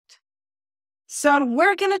So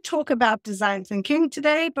we're going to talk about design thinking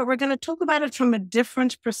today, but we're going to talk about it from a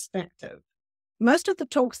different perspective. Most of the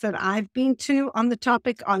talks that I've been to on the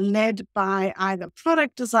topic are led by either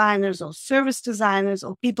product designers or service designers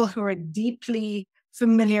or people who are deeply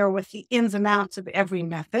familiar with the ins and outs of every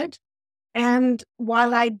method. And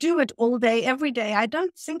while I do it all day, every day, I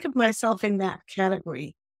don't think of myself in that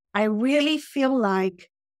category. I really feel like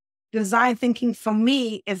design thinking for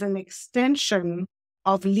me is an extension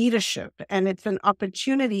of leadership. And it's an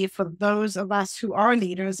opportunity for those of us who are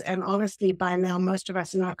leaders. And honestly, by now, most of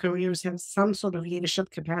us in our careers have some sort of leadership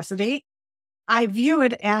capacity. I view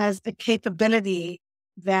it as a capability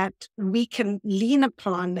that we can lean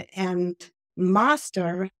upon and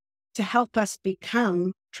master to help us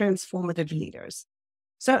become transformative leaders.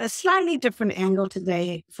 So a slightly different angle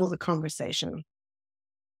today for the conversation.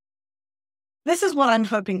 This is what I'm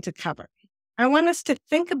hoping to cover. I want us to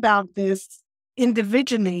think about this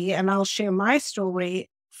individually, and I'll share my story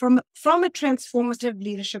from a transformative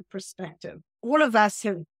leadership perspective. All of us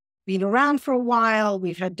have been around for a while.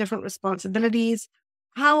 We've had different responsibilities.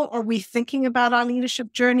 How are we thinking about our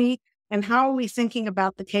leadership journey? And how are we thinking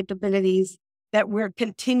about the capabilities that we're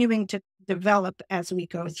continuing to develop as we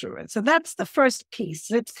go through it? So that's the first piece.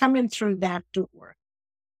 Let's come in through that door.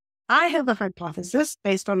 I have a hypothesis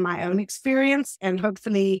based on my own experience, and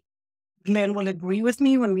hopefully Glenn will agree with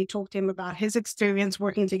me when we talk to him about his experience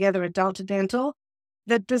working together at Delta Dental,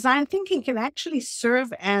 that design thinking can actually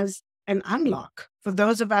serve as an unlock for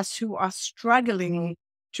those of us who are struggling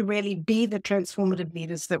to really be the transformative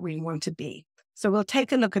leaders that we want to be. So we'll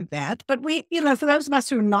take a look at that. But for those of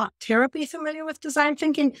us who are not terribly familiar with design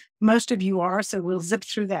thinking, most of you are, so we'll zip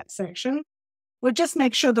through that section. We'll just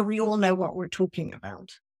make sure that we all know what we're talking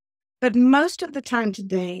about. But most of the time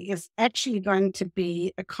today is actually going to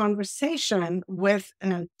be a conversation with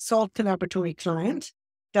a SALT collaboratory client,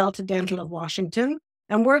 Delta Dental of Washington.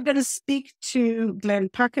 And we're going to speak to Glenn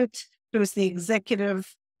Puckett, who is the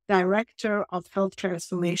executive director of health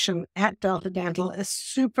transformation at Delta Dental, a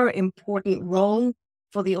super important role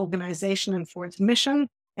for the organization and for its mission.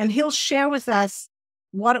 And he'll share with us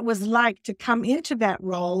what it was like to come into that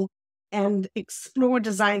role and explore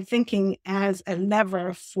design thinking as a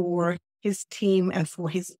lever for his team and for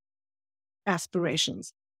his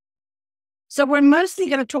aspirations. So we're mostly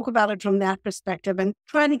going to talk about it from that perspective and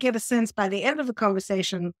try to get a sense by the end of the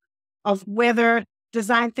conversation of whether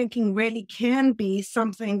design thinking really can be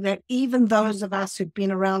something that even those of us who've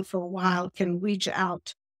been around for a while can reach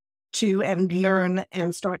out to and learn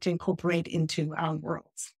and start to incorporate into our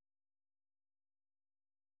worlds.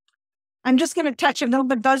 I'm just going to touch a little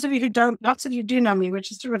bit. Those of you who don't, lots of you do know me,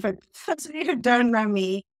 which is terrific. Those of you who don't know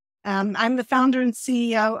me, I'm the founder and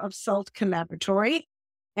CEO of SALT Collaboratory,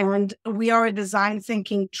 and we are a design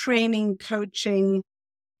thinking, training, coaching,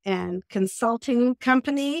 and consulting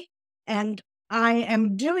company. And I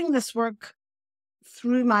am doing this work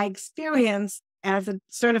through my experience as a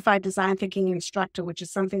certified design thinking instructor, which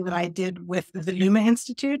is something that I did with the Luma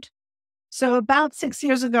Institute. So about 6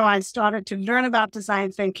 years ago, I started to learn about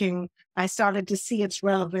design thinking. I started to see its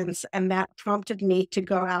relevance, and that prompted me to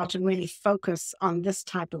go out and really focus on this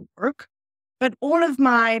type of work. But all of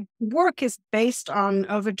my work is based on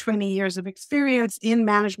over 20 years of experience in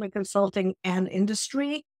management consulting and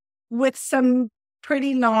industry with some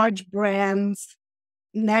pretty large brands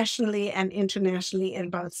nationally and internationally in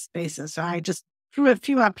both spaces. So I just threw a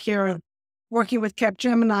few up here, working with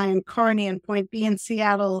Capgemini and Kearney and Point B in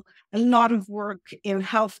Seattle, a lot of work in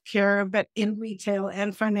healthcare, but in retail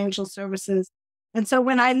and financial services. And so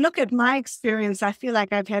when I look at my experience, I feel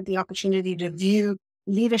like I've had the opportunity to view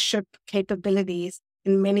leadership capabilities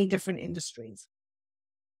in many different industries.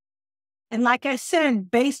 And like I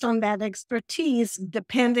said, based on that expertise,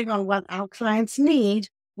 depending on what our clients need,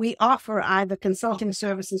 we offer either consulting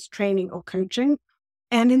services, training, or coaching.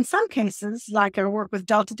 And in some cases, like our work with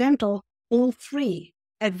Delta Dental, all three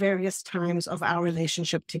at various times of our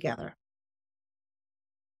relationship together.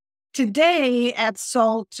 Today at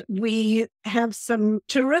SALT, we have some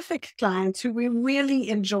terrific clients who we really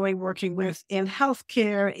enjoy working with in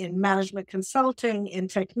healthcare, in management consulting, in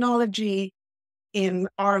technology, in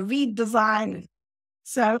RV design.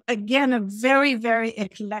 So again, a very, very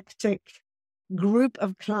eclectic group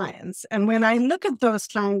of clients. And when I look at those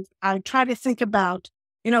clients, I try to think about,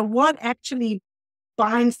 what actually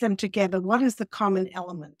binds them together. What is the common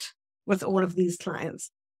element with all of these clients?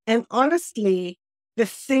 And honestly, the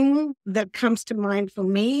thing that comes to mind for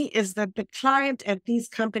me is that the client at these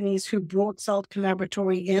companies who brought SALT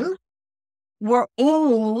Collaboratory in were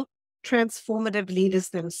all transformative leaders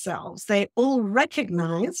themselves. They all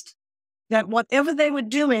recognized that whatever they were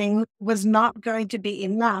doing was not going to be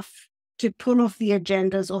enough to pull off the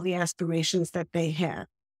agendas or the aspirations that they have.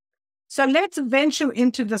 So let's venture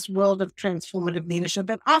into this world of transformative leadership.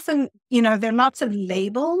 And often, there are lots of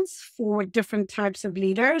labels for different types of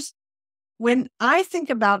leaders. When I think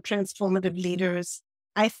about transformative leaders,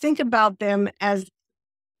 I think about them as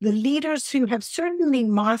the leaders who have certainly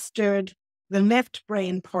mastered the left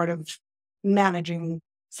brain part of managing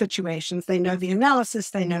situations. They know the analysis,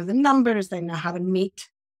 they know the numbers, they know how to meet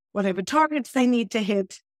whatever targets they need to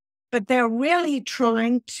hit, but they're really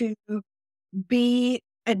trying to be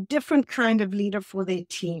a different kind of leader for their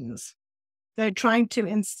teams. They're trying to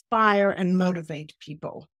inspire and motivate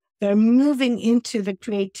people. They're moving into the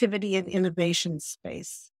creativity and innovation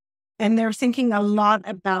space. And they're thinking a lot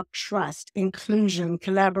about trust, inclusion,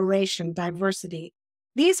 collaboration, diversity.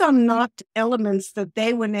 These are not elements that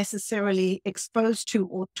they were necessarily exposed to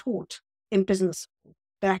or taught in business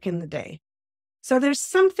back in the day. So there's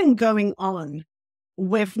something going on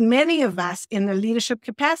with many of us in the leadership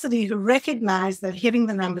capacity who recognize that hitting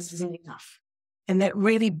the numbers isn't enough, and that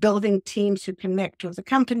really building teams who connect with the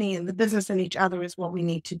company and the business and each other is what we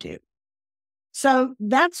need to do. So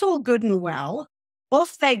that's all good and well.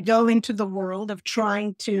 Off they go into the world of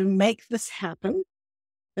trying to make this happen.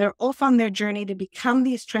 They're off on their journey to become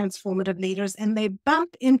these transformative leaders, and they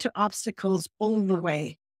bump into obstacles all the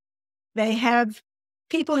way. They have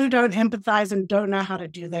people who don't empathize and don't know how to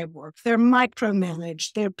do their work. They're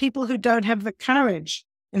micromanaged. They're people who don't have the courage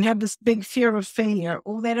and have this big fear of failure,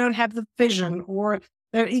 or they don't have the vision, or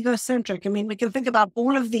they're egocentric. I mean, we can think about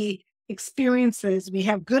all of the experiences. We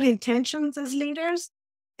have good intentions as leaders,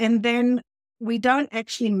 and then we don't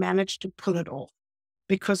actually manage to pull it off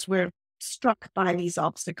because we're struck by these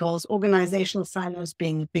obstacles, organizational silos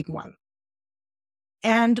being a big one.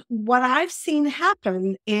 And what I've seen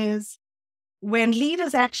happen is when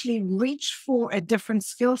leaders actually reach for a different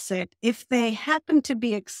skill set, if they happen to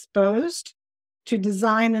be exposed to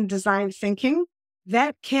design and design thinking,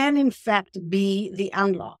 that can in fact be the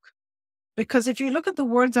unlock. Because if you look at the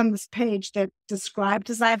words on this page that describe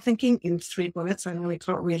design thinking in 3 bullets, I know we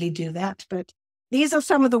can't really do that, but these are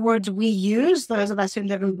some of the words we use, those of us who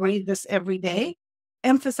live and breathe this every day: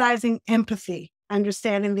 emphasizing empathy,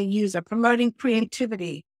 understanding the user, promoting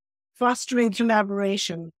creativity, fostering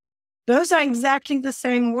collaboration. Those are exactly the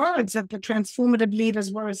same words that the transformative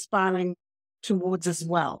leaders were aspiring towards as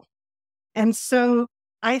well. And so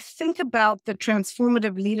I think about the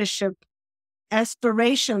transformative leadership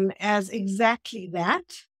aspiration as exactly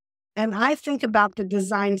that. And I think about the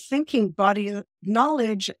design thinking body of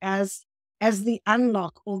knowledge as the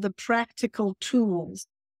unlock or the practical tools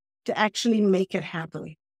to actually make it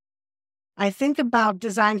happen. I think about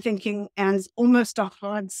design thinking as almost a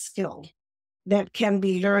hard skill that can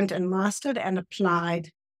be learned and mastered and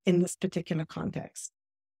applied in this particular context.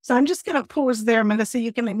 So I'm just going to pause there, Melissa.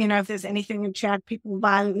 You can let me know if there's anything in chat, people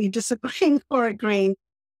violently disagreeing or agreeing.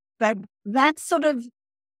 But that's sort of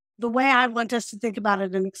the way I want us to think about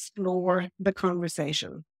it and explore the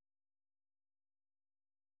conversation.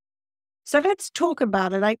 So let's talk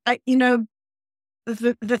about it.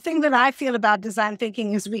 The thing that I feel about design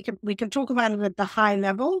thinking is we can talk about it at the high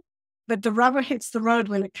level, but the rubber hits the road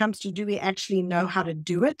when it comes to, do we actually know how to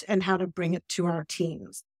do it and how to bring it to our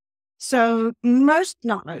teams? So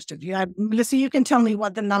not most of you, Melissa, you can tell me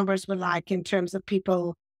what the numbers were like in terms of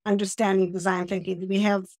people understanding design thinking. Do we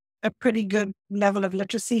have a pretty good level of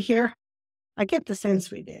literacy here? I get the sense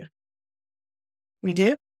we do. We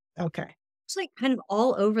do? Okay. It's like kind of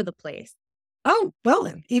all over the place. Oh, well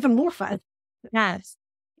then, even more fun. Yes.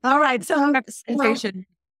 All right. So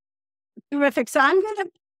terrific. So I'm going to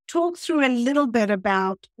talk through a little bit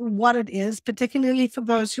about what it is, particularly for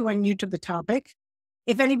those who are new to the topic.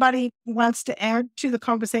 If anybody wants to add to the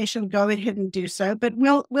conversation, go ahead and do so. But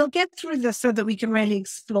we'll get through this so that we can really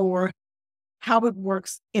explore how it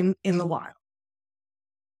works in the wild.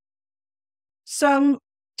 So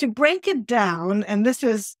to break it down, and this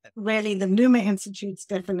is really the Luma Institute's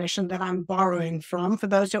definition that I'm borrowing from. For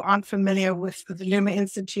those who aren't familiar with the Luma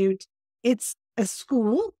Institute, it's a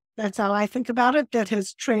school, that's how I think about it, that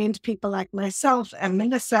has trained people like myself and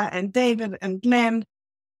Melissa and David and Glenn.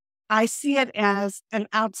 I see it as an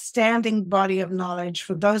outstanding body of knowledge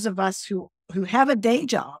for those of us who have a day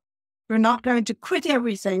job. We're not going to quit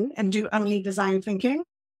everything and do only design thinking,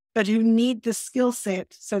 but who need the skill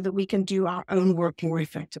set so that we can do our own work more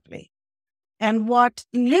effectively. And what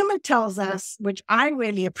Luma tells us, which I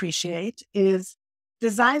really appreciate, is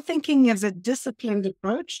design thinking is a disciplined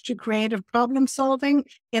approach to creative problem solving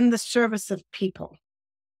in the service of people.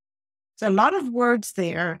 So a lot of words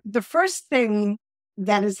there. The first thing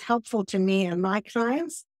that is helpful to me and my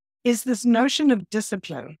clients is this notion of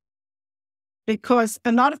discipline. because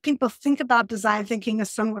a lot of people think about design thinking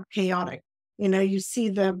as somewhat chaotic. You see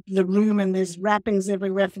the room and there's wrappings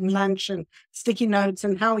everywhere from lunch and sticky notes.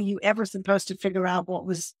 And how are you ever supposed to figure out what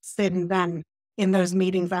was said and done in those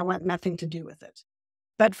meetings? I want nothing to do with it.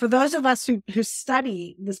 But for those of us who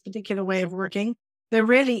study this particular way of working, there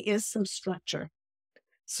really is some structure.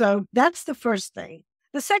 So that's the first thing.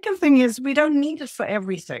 The second thing is we don't need it for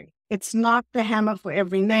everything. It's not the hammer for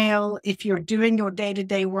every nail. If you're doing your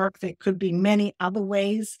day-to-day work, there could be many other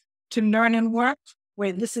ways to learn and work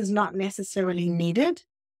where this is not necessarily needed.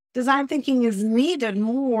 Design thinking is needed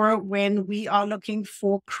more when we are looking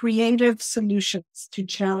for creative solutions to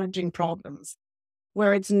challenging problems,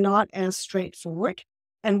 where it's not as straightforward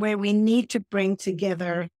and where we need to bring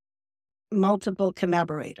together multiple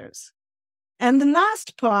collaborators. And the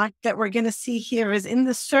last part that we're going to see here is in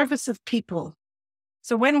the service of people.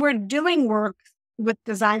 So when we're doing work with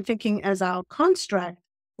design thinking as our construct,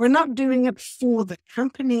 we're not doing it for the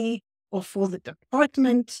company or for the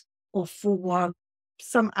department or for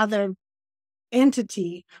some other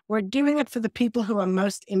entity. We're doing it for the people who are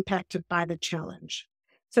most impacted by the challenge.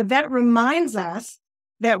 So that reminds us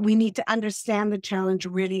that we need to understand the challenge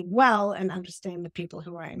really well and understand the people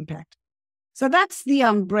who are impacted. So that's the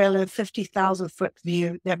umbrella 50,000-foot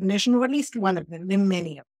view definition, or at least one of them. There are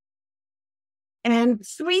many of them. And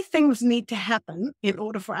three things need to happen in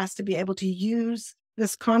order for us to be able to use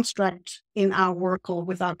this construct in our work or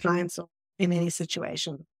with our clients or in any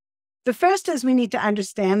situation. The first is we need to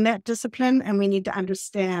understand that discipline, and we need to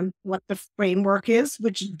understand what the framework is,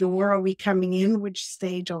 which door are we coming in, which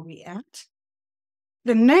stage are we at.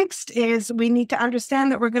 The next is we need to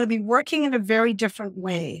understand that we're going to be working in a very different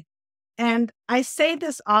way. And I say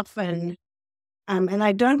this often, and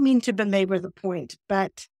I don't mean to belabor the point,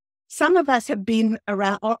 but some of us have been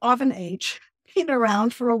around, or of an age, been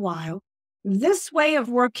around for a while. This way of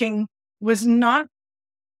working was not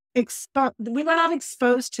exposed. We were not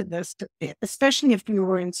exposed to this, especially if we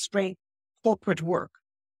were in straight corporate work.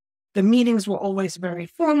 The meetings were always very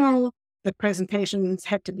formal. The presentations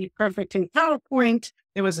had to be perfect in PowerPoint.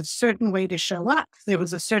 There was a certain way to show up. There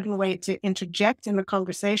was a certain way to interject in the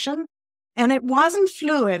conversation. And it wasn't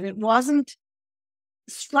fluid. It wasn't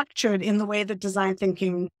structured in the way that design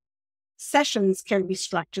thinking sessions can be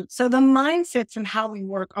structured. So the mindsets and how we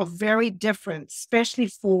work are very different, especially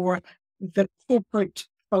for the corporate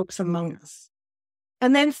folks among us.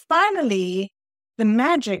 And then finally, the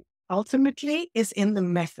magic ultimately is in the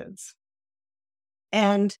methods.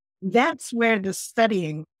 And that's where the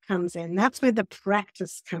studying comes in. That's where the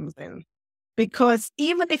practice comes in. Because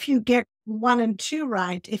even if you get 1 and 2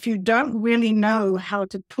 right, if you don't really know how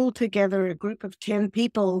to pull together a group of 10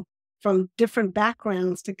 people from different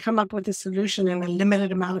backgrounds to come up with a solution in a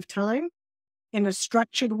limited amount of time, in a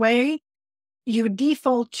structured way, you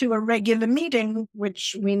default to a regular meeting,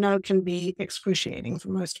 which we know can be excruciating for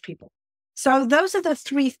most people. So those are the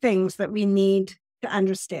 3 things that we need to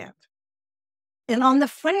understand. And on the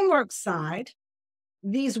framework side,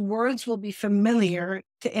 these words will be familiar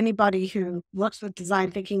to anybody who works with design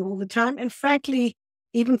thinking all the time. And frankly,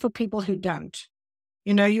 even for people who don't.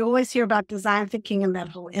 You always hear about design thinking and that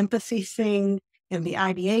whole empathy thing and the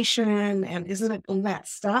ideation and isn't it all that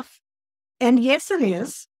stuff? And yes, it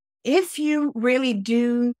is. If you really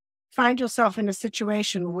do find yourself in a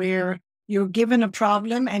situation where you're given a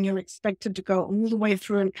problem and you're expected to go all the way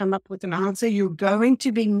through and come up with an answer, you're going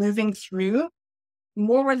to be moving through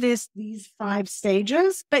more or less these 5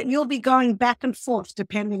 stages, but you'll be going back and forth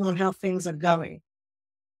depending on how things are going.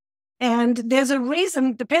 And there's a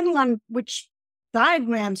reason, depending on which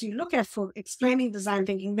diagrams you look at for explaining design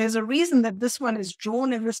thinking, there's a reason that this one is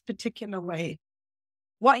drawn in this particular way.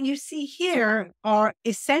 What you see here are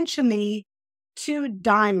essentially 2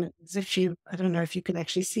 diamonds. I don't know if you can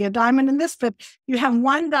actually see a diamond in this, but you have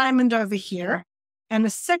 1 diamond over here and a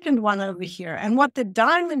second one over here. And what the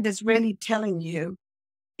diamond is really telling you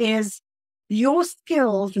is your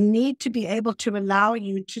skills need to be able to allow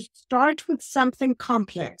you to start with something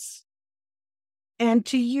complex and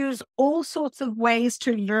to use all sorts of ways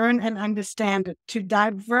to learn and understand it, to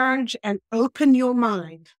diverge and open your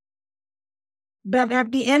mind. But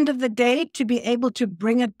at the end of the day, to be able to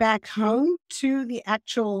bring it back home to the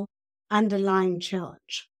actual underlying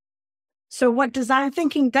challenge. So what design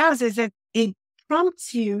thinking does is it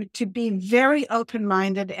prompts you to be very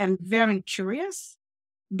open-minded and very curious,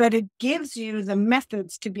 but it gives you the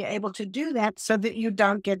methods to be able to do that so that you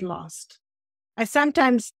don't get lost. I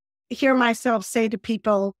sometimes hear myself say to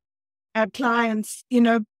people, our clients,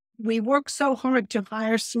 we work so hard to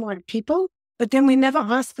hire smart people, but then we never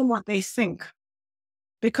ask them what they think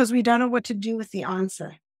because we don't know what to do with the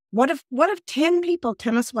answer. What if 10 people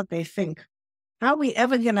tell us what they think? How are we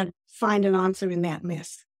ever going to find an answer in that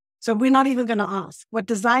mess? So we're not even going to ask. What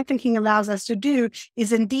design thinking allows us to do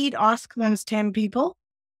is indeed ask those 10 people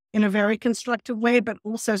in a very constructive way, but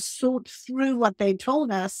also sort through what they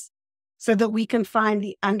told us so that we can find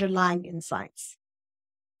the underlying insights.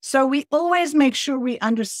 So we always make sure we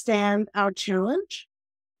understand our challenge.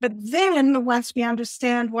 But then once we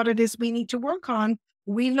understand what it is we need to work on,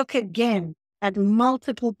 we look again at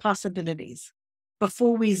multiple possibilities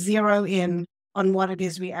before we zero in on what it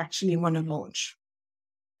is we actually want to launch.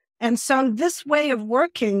 And so this way of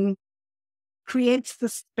working creates the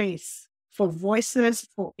space for voices,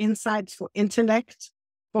 for insights, for intellect,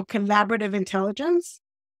 for collaborative intelligence.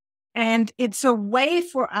 And it's a way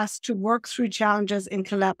for us to work through challenges in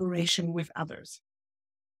collaboration with others.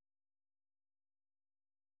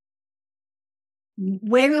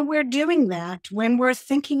 When we're doing that, when we're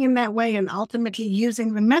thinking in that way and ultimately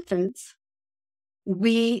using the methods,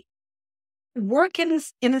 we work in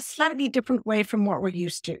a slightly different way from what we're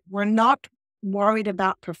used to. We're not worried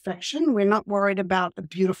about perfection. We're not worried about a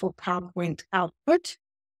beautiful PowerPoint output.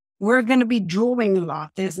 We're going to be drawing a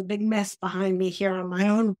lot. There's a big mess behind me here on my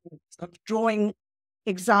own of drawing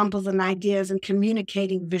examples and ideas and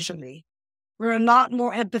communicating visually. We're a lot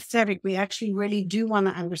more empathetic. We actually really do want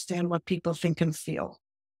to understand what people think and feel.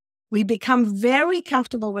 We become very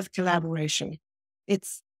comfortable with collaboration.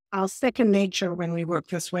 It's our second nature when we work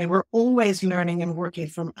this way. We're always learning and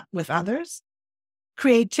working with others.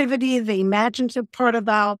 Creativity, the imaginative part of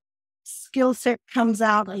our skill set comes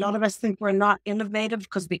out. A lot of us think we're not innovative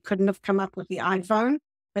because we couldn't have come up with the iPhone.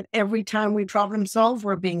 But every time we problem solve,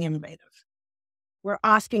 we're being innovative. We're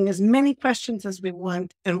asking as many questions as we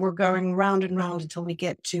want, and we're going round and round until we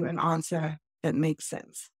get to an answer that makes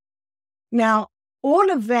sense. Now,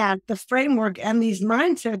 all of that, the framework and these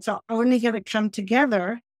mindsets are only going to come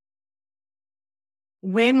together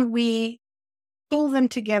when we pull them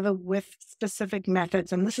together with specific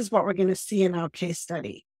methods. And this is what we're going to see in our case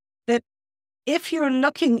study. That if you're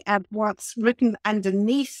looking at what's written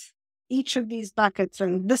underneath each of these buckets,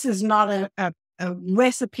 and this is not a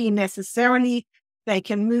recipe necessarily, they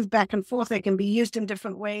can move back and forth, they can be used in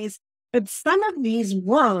different ways, but some of these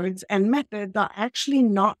words and methods are actually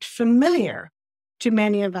not familiar to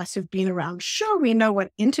many of us who've been around. Sure, we know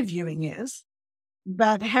what interviewing is,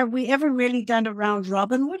 but have we ever really done a round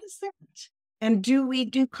robin? What is that? And do we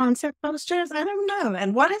do concept posters? I don't know.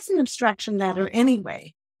 And what is an abstraction ladder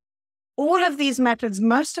anyway? All of these methods,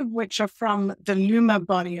 most of which are from the Luma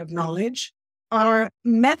body of knowledge, are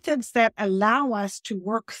methods that allow us to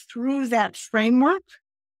work through that framework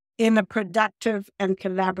in a productive and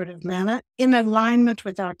collaborative manner in alignment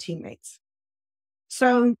with our teammates.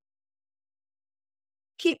 So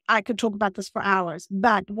I could talk about this for hours,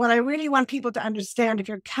 but what I really want people to understand, if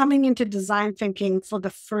you're coming into design thinking for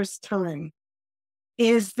the first time,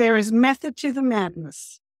 is there is method to the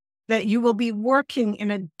madness, that you will be working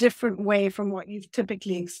in a different way from what you've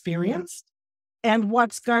typically experienced. And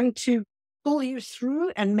what's going to pull you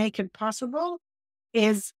through and make it possible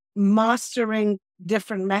is mastering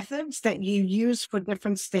different methods that you use for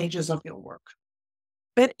different stages of your work.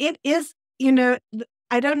 But it is,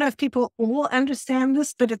 I don't know if people all understand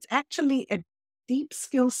this, but it's actually a deep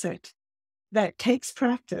skill set that takes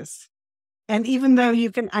practice. And even though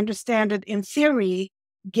you can understand it in theory,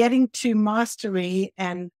 getting to mastery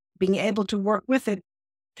and being able to work with it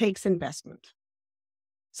takes investment.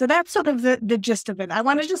 So that's sort of the gist of it. I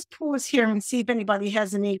want to just pause here and see if anybody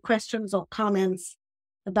has any questions or comments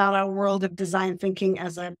about our world of design thinking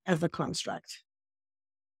as a construct.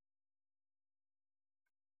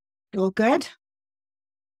 All good?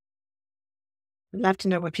 I'd love to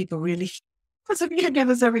know what people really, because if you give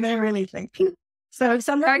us everything, really think. So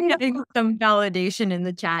I'm getting some validation in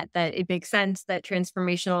the chat that it makes sense that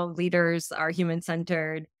transformational leaders are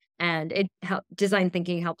human-centered, and design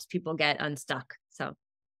thinking helps people get unstuck. So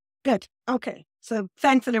good. Okay. So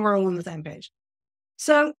thankfully we're all on the same page.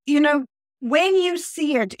 So, when you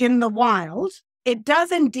see it in the wild, it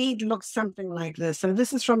does indeed look something like this. So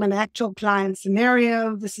this is from an actual client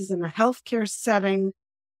scenario. This is in a healthcare setting.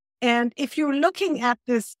 And if you're looking at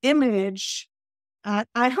this image,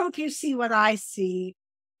 I hope you see what I see.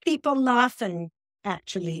 People laughing,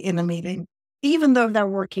 actually, in a meeting, even though they're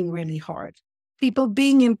working really hard. People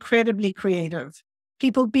being incredibly creative.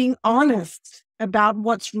 People being honest about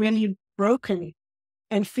what's really broken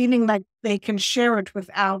and feeling like they can share it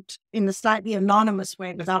in a slightly anonymous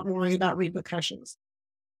way, without worrying about repercussions.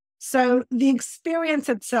 So the experience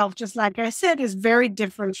itself, just like I said, is very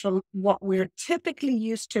different from what we're typically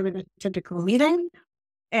used to in a typical meeting.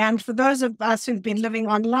 And for those of us who've been living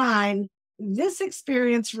online, this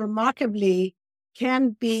experience remarkably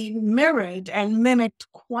can be mirrored and mimicked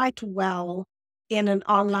quite well in an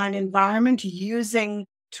online environment using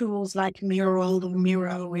tools like Mural or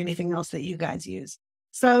Miro or anything else that you guys use.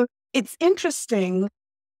 So it's interesting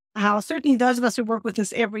how certainly those of us who work with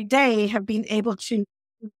this every day have been able to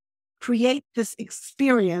create this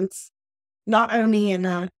experience, not only in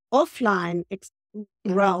an offline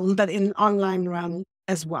realm, but in an online realm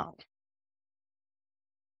as well.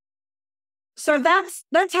 So that's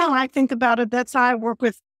how I think about it. That's how I work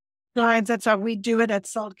with clients. That's how we do it at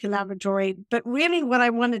Salt Collaboratory. But really what I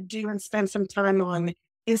want to do and spend some time on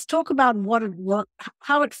is talk about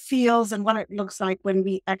how it feels and what it looks like when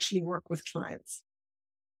we actually work with clients.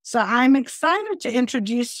 So I'm excited to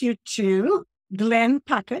introduce you to Glenn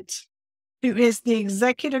Puckett, who is the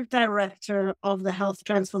Executive Director of the Health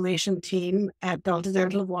Transformation Team at Delta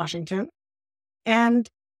Dental of Washington. And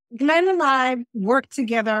Glenn and I worked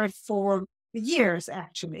together for years,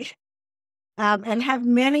 actually, and have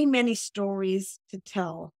many, many stories to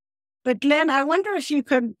tell. But Glenn, I wonder if you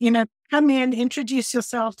could, come in, introduce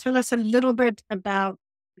yourself, tell us a little bit about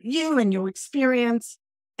you and your experience,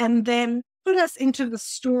 and then put us into the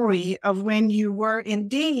story of when you were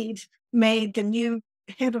indeed made the new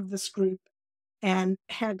head of this group and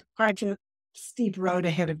had quite a steep road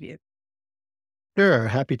ahead of you. Sure,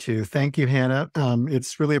 happy to. Thank you, Hannah.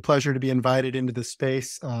 It's really a pleasure to be invited into this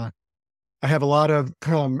space. I have a lot of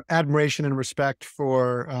admiration and respect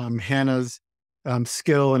for Hannah's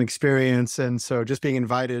skill and experience, and so just being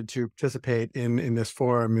invited to participate in this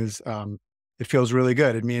forum is it feels really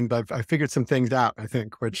good. It means I figured some things out, I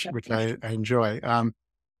think, which I enjoy.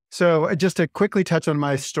 So just to quickly touch on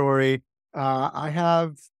my story, I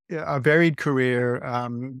have a varied career,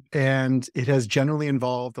 and it has generally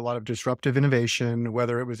involved a lot of disruptive innovation,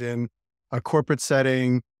 whether it was in a corporate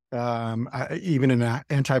setting, even in an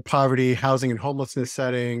anti-poverty, housing and homelessness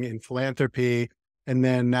setting, in philanthropy, and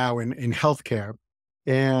then now in healthcare.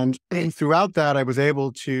 And throughout that, I was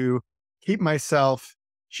able to keep myself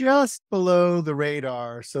just below the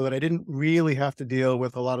radar so that I didn't really have to deal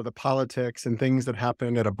with a lot of the politics and things that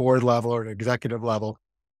happened at a board level or an executive level.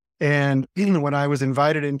 And even when I was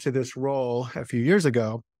invited into this role a few years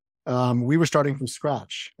ago, we were starting from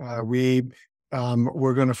scratch. We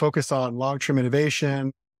were going to focus on long-term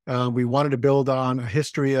innovation. We wanted to build on a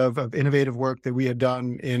history of innovative work that we had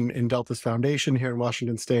done in Delta's foundation here in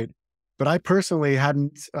Washington State. But I personally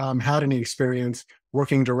hadn't had any experience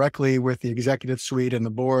working directly with the executive suite and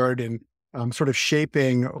the board and sort of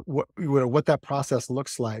shaping what that process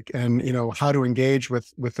looks like and, how to engage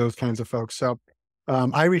with those kinds of folks. So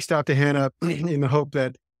I reached out to Hannah in the hope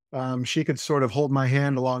that she could sort of hold my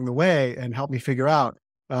hand along the way and help me figure out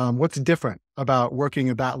what's different about working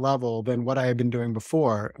at that level than what I had been doing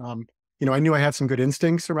before. I knew I had some good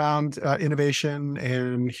instincts around innovation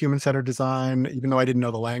and human-centered design, even though I didn't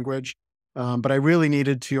know the language. But I really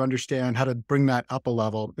needed to understand how to bring that up a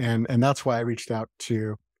level. And that's why I reached out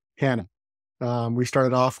to Hannah. We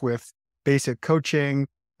started off with basic coaching.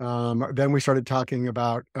 Then we started talking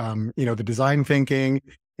about, the design thinking.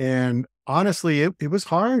 And honestly, it was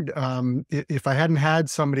hard. If I hadn't had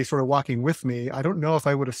somebody sort of walking with me, I don't know if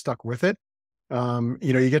I would have stuck with it.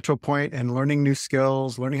 You get to a point and learning new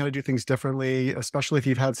skills, learning how to do things differently, especially if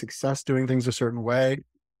you've had success doing things a certain way,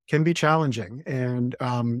 can be challenging. And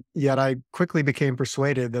yet I quickly became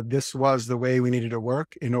persuaded that this was the way we needed to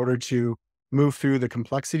work in order to move through the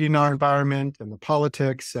complexity in our environment and the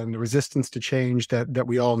politics and the resistance to change that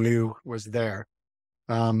we all knew was there.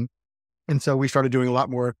 And so we started doing a lot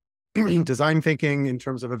more design thinking in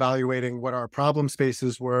terms of evaluating what our problem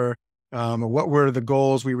spaces were, what were the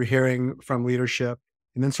goals we were hearing from leadership,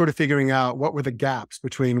 and then sort of figuring out what were the gaps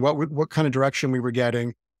between what kind of direction we were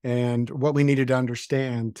getting and what we needed to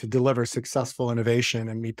understand to deliver successful innovation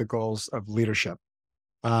and meet the goals of leadership.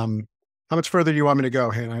 How much further do you want me to go,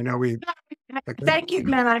 Hannah? I know we... Thank you,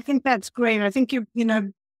 Glenn. I think that's great. I think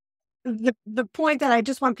the point that I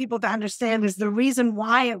just want people to understand is the reason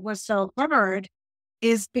why it was so hard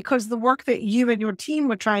is because the work that you and your team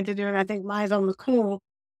were trying to do, and I think mine's on the call,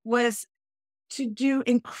 was to do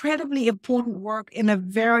incredibly important work in a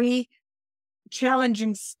very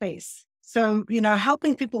challenging space. So,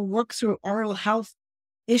 helping people work through oral health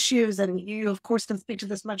issues, and you, of course, can speak to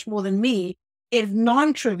this much more than me, is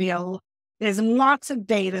non-trivial. There's lots of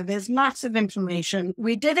data. There's lots of information.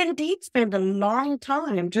 We did indeed spend a long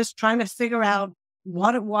time just trying to figure out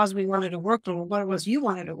what it was we wanted to work on, or what it was you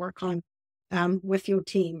wanted to work on with your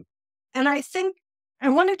team. And I think I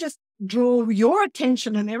want to just draw your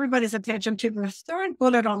attention and everybody's attention to the third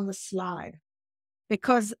bullet on the slide.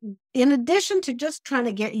 Because in addition to just trying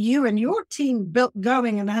to get you and your team built,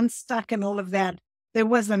 going and unstuck and all of that, there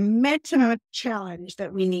was a meta challenge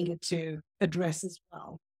that we needed to address as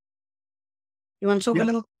well. You want to talk a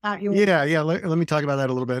little about your... Yeah. Let me talk about that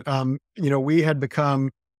a little bit.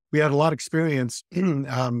 We had a lot of experience,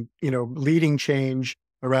 leading change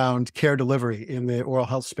around care delivery in the oral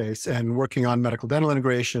health space and working on medical dental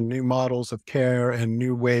integration, new models of care and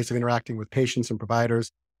new ways of interacting with patients and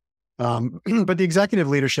providers. But the executive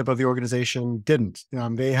leadership of the organization didn't.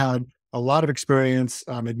 They had a lot of experience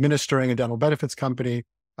administering a dental benefits company.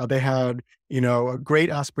 They had, a great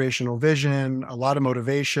aspirational vision, a lot of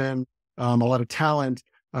motivation, a lot of talent.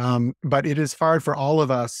 But it is hard for all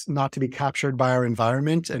of us not to be captured by our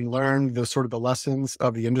environment and learn the lessons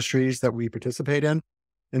of the industries that we participate in.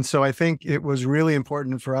 And so I think it was really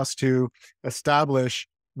important for us to establish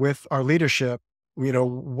with our leadership,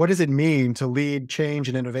 what does it mean to lead change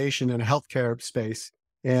and innovation in a healthcare space?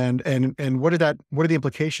 And what are the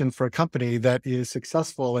implications for a company that is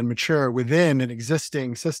successful and mature within an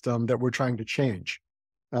existing system that we're trying to change?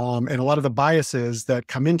 And a lot of the biases that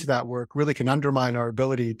come into that work really can undermine our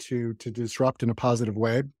ability to disrupt in a positive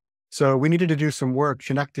way. So we needed to do some work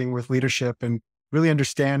connecting with leadership and really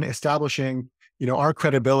establishing, our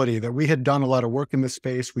credibility, that we had done a lot of work in this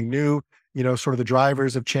space. We knew, sort of the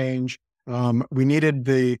drivers of change. We needed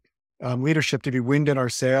the leadership to be wind in our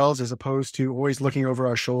sails as opposed to always looking over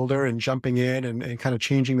our shoulder and jumping in and kind of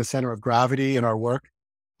changing the center of gravity in our work.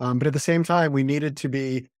 But at the same time, we needed to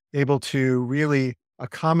be able to really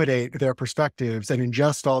accommodate their perspectives and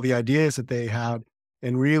ingest all the ideas that they had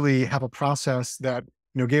and really have a process that,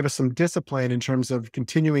 gave us some discipline in terms of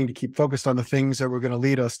continuing to keep focused on the things that were going to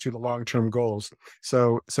lead us to the long-term goals.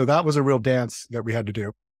 So that was a real dance that we had to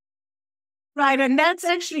do. Right. And that's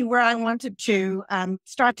actually where I wanted to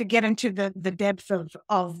start to get into the depth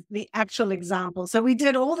of the actual example. So we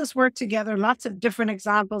did all this work together, lots of different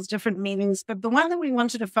examples, different meetings, but the one that we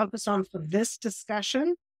wanted to focus on for this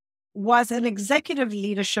discussion was an executive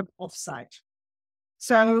leadership offsite.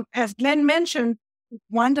 So as Glenn mentioned,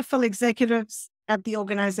 wonderful executives at the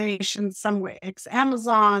organization, some were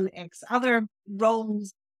ex-Amazon, ex-other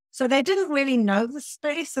roles. So they didn't really know the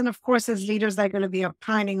space. And of course, as leaders, they're going to be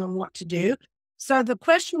opining on what to do. So the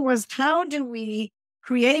question was, how do we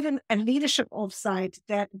create a leadership offsite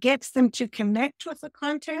that gets them to connect with the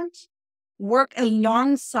content, work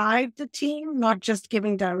alongside the team, not just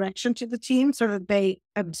giving direction to the team, so that they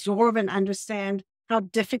absorb and understand how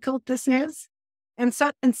difficult this is, and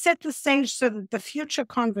set the stage so that the future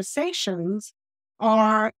conversations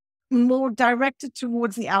are more directed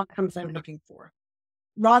towards the outcomes they're looking for,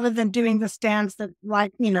 rather than doing this dance that,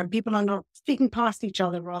 people are not speaking past each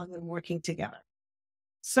other rather than working together.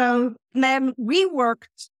 So then we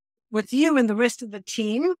worked with you and the rest of the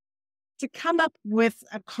team to come up with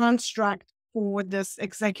a construct for this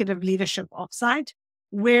executive leadership offsite,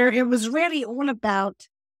 where it was really all about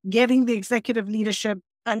getting the executive leadership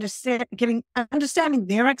understanding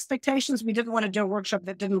their expectations. We didn't want to do a workshop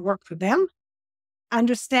that didn't work for them.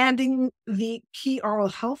 Understanding the key oral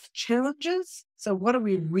health challenges. So what are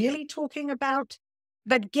we really talking about?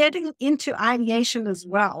 But getting into ideation as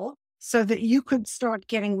well, so that you could start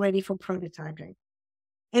getting ready for prototyping.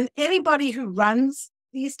 And anybody who runs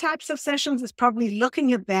these types of sessions is probably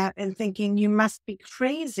looking at that and thinking, you must be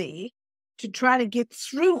crazy to try to get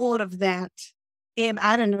through all of that in,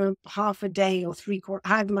 half a day or three-quarters,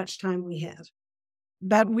 however much time we had.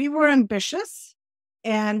 But we were ambitious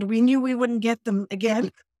and we knew we wouldn't get them again.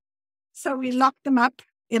 So we locked them up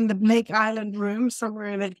in the Lake Island room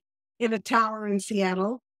somewhere in a tower in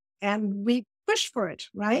Seattle, and we pushed for it,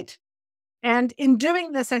 right? And in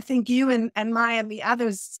doing this, I think you and Maya and the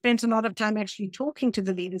others spent a lot of time actually talking to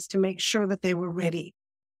the leaders to make sure that they were ready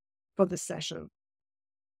for the session.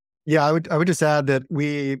 Yeah, I would just add that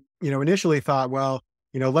we, initially thought, well,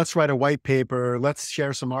 let's write a white paper, let's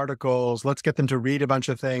share some articles, let's get them to read a bunch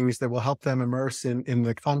of things that will help them immerse in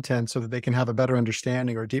the content so that they can have a better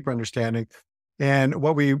understanding or deeper understanding. And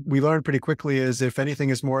what we learned pretty quickly is if anything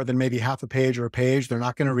is more than maybe half a page or a page, they're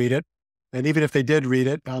not going to read it. And even if they did read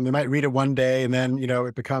it, they might read it one day and then,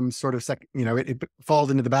 it becomes sort of it falls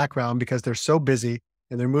into the background because they're so busy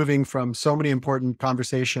and they're moving from so many important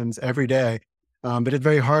conversations every day. But it's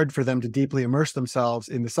very hard for them to deeply immerse themselves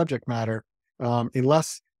in the subject matter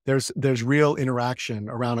unless there's real interaction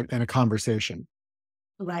around in a conversation.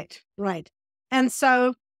 Right. And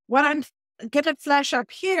so what I'm going to flash up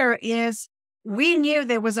here is we knew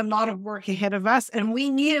there was a lot of work ahead of us, and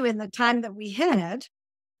we knew in the time that we had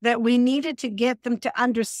that we needed to get them to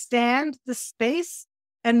understand the space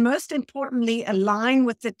and, most importantly, align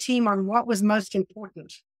with the team on what was most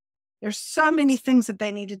important. There's so many things that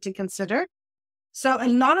they needed to consider. So a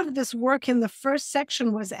lot of this work in the first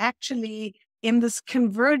section was actually in this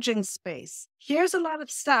converging space. Here's a lot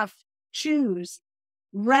of stuff. Choose,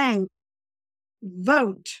 rank,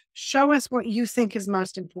 vote, show us what you think is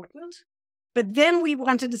most important. But then we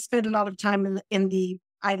wanted to spend a lot of time in the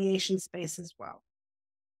ideation space as well.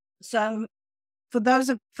 So for those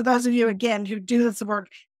of you, again, who do this work,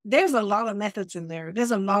 there's a lot of methods in there.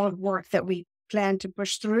 There's a lot of work that we plan to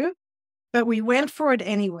push through, but we went for it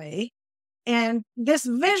anyway. And this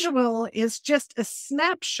visual is just a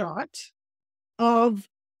snapshot of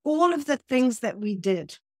all of the things that we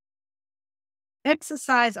did.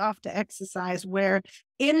 Exercise after exercise, where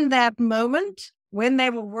in that moment, when they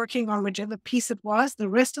were working on whichever piece it was, the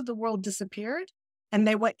rest of the world disappeared, and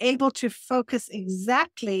they were able to focus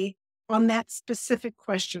exactly on that specific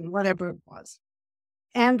question, whatever it was.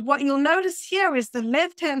 And what you'll notice here is the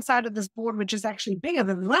left-hand side of this board, which is actually bigger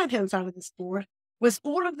than the right-hand side of this board, was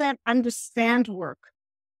all of that understand work.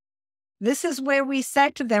 This is where we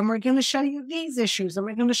said to them, we're going to show you these issues, and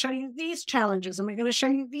we're going to show you these challenges, and we're going to show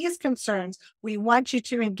you these concerns. We want you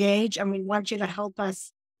to engage, and we want you to help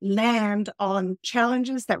us land on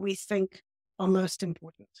challenges that we think are most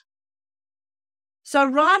important. So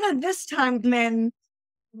rather this time, Glenn,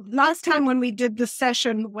 last time when we did the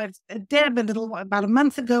session with Deb about a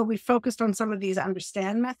month ago, we focused on some of these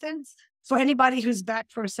understand methods. For anybody who's back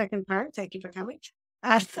for a second time, thank you for coming.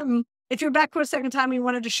 If you're back for a second time, we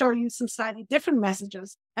wanted to show you some slightly different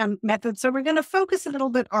messages and methods. So we're going to focus a little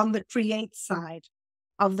bit on the create side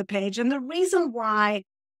of the page. And the reason why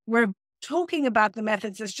we're talking about the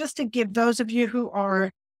methods is just to give those of you who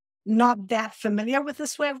are not that familiar with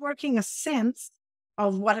this way of working a sense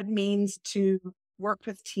of what it means to work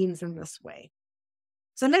with teams in this way.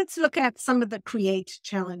 So let's look at some of the create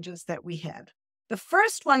challenges that we had. The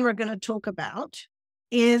first one we're going to talk about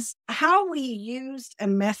is how we used a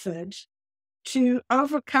method to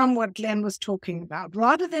overcome what Glenn was talking about.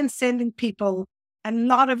 Rather than sending people a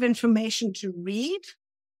lot of information to read,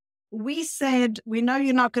 we said, we know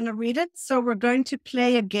you're not going to read it, so we're going to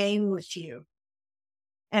play a game with you.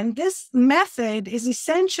 And this method is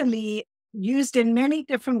essentially used in many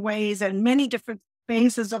different ways and many different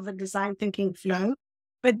phases of the design thinking flow.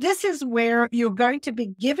 But this is where you're going to be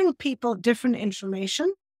giving people different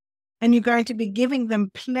information, and you're going to be giving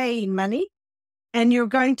them play money, and you're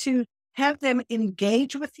going to have them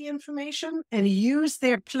engage with the information and use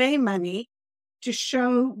their play money to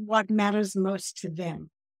show what matters most to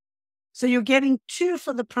them. So you're getting two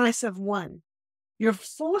for the price of one. You're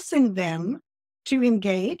forcing them to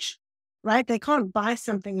engage, right? They can't buy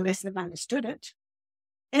something unless they've understood it.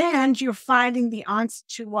 And you're finding the answer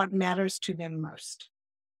to what matters to them most.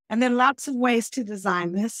 And there are lots of ways to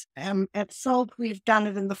design this. At Salt, we've done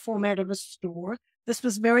it in the format of a store. This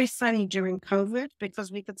was very funny during COVID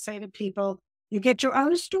because we could say to people, you get your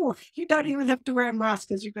own store. You don't even have to wear a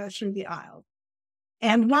mask as you go through the aisle.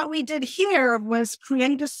 And what we did here was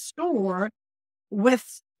create a store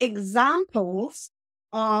with examples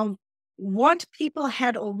of what people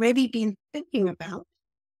had already been thinking about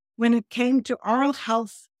when it came to oral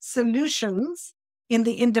health solutions in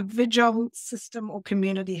the individual, system, or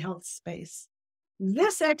community health space.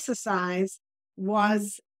 This exercise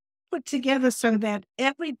was put together so that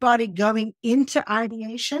everybody going into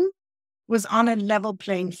ideation was on a level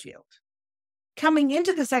playing field. Coming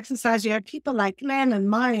into this exercise, you had people like Glenn and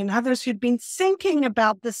Maya and others who'd been thinking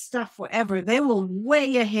about this stuff forever. They were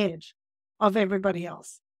way ahead of everybody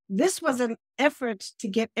else. This was an effort to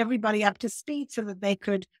get everybody up to speed so that they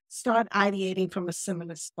could start ideating from a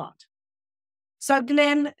similar spot. So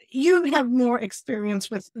Glenn, you have more experience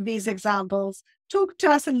with these examples. Talk to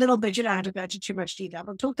us a little bit, you don't have to go into too much detail,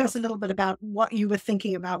 but talk to us a little bit about what you were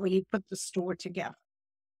thinking about when you put the store together.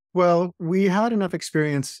 Well, we had enough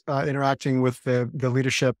experience interacting with the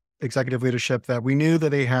leadership, executive leadership, that we knew that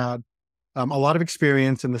they had a lot of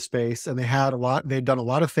experience in the space, and they'd done a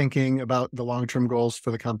lot of thinking about the long-term goals for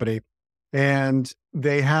the company, and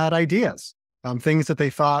they had ideas. Things that they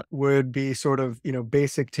thought would be sort of,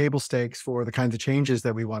 basic table stakes for the kinds of changes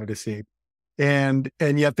that we wanted to see. And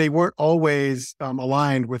yet they weren't always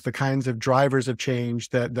aligned with the kinds of drivers of change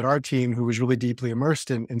that our team, who was really deeply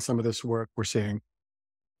immersed in some of this work, were seeing.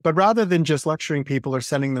 But rather than just lecturing people or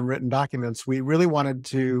sending them written documents, we really wanted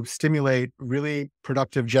to stimulate really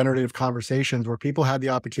productive, generative conversations where people had the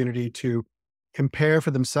opportunity to compare for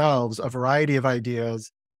themselves a variety of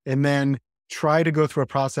ideas and then try to go through a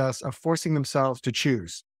process of forcing themselves to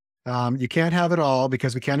choose. You can't have it all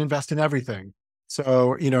because we can't invest in everything.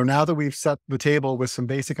 So, now that we've set the table with some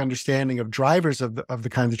basic understanding of drivers of the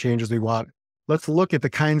kinds of changes we want, let's look at the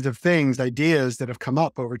kinds of ideas that have come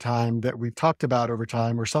up over time that we've talked about over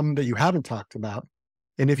time, or some that you haven't talked about,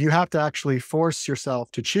 And if you have to actually force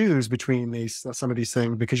yourself to choose between some of these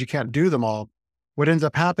things because you can't do them all, what ends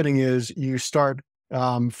up happening is you start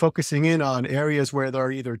focusing in on areas where there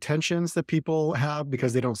are either tensions that people have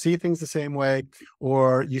because they don't see things the same way,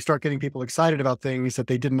 or you start getting people excited about things that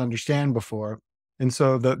they didn't understand before. And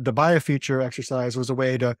so the biofeature exercise was a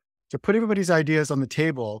way to put everybody's ideas on the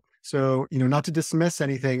table. So, not to dismiss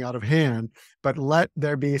anything out of hand, but let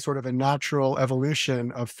there be sort of a natural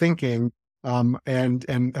evolution of thinking and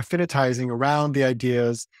affinitizing around the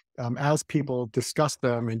ideas as people discussed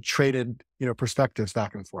them and traded, perspectives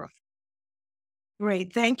back and forth.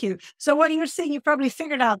 Great, thank you. So what you're saying, you probably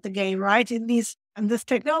figured out the game, right? In this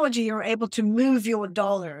technology, you're able to move your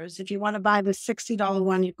dollars. If you want to buy the $60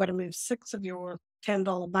 one, you've got to move 6 of your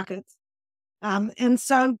 $10 buckets. And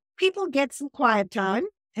so people get some quiet time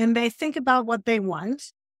and they think about what they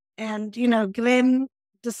want. And, Glenn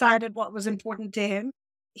decided what was important to him.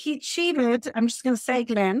 He cheated. I'm just going to say,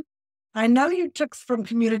 Glenn, I know you took from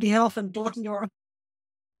community health and bought your,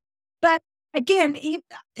 but again,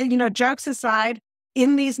 jokes aside,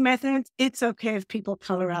 in these methods, it's okay if people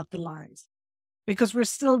color out the lines because we're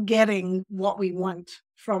still getting what we want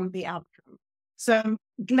from the outcome. So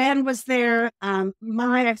Glenn was there.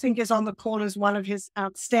 Mai, I think, is on the call as one of his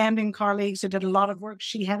outstanding colleagues who did a lot of work.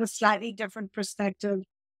 She had a slightly different perspective.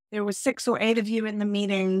 There were 6 or 8 of you in the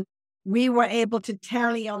meeting. We were able to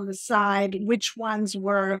tally on the side which ones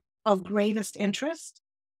were of greatest interest.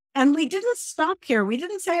 And we didn't stop here. We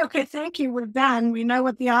didn't say, okay, thank you, we're done. We know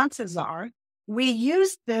what the answers are. We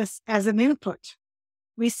used this as an input.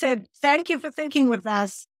 We said, thank you for thinking with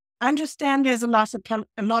us. Understand there's a lot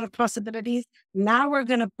of possibilities. Now we're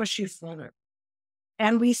going to push you further.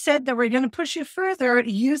 And we said that we're going to push you further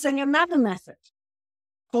using another method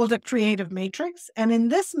called a creative matrix. And in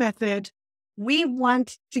this method, we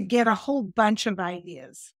want to get a whole bunch of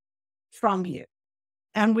ideas from you.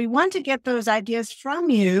 And we want to get those ideas from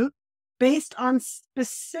you based on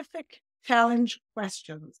specific challenge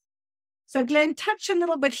questions. So Glenn, touch a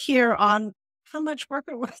little bit here on how much work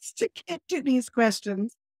it was to get to these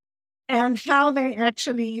questions and how they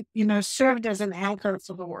actually, served as an anchor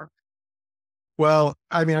for the work. Well,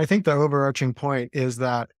 I think the overarching point is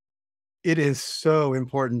that it is so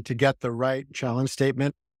important to get the right challenge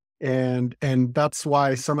statement. And that's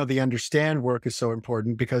why some of the understand work is so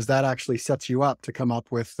important, because that actually sets you up to come up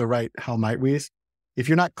with the right how might we's. If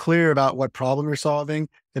you're not clear about what problem you're solving,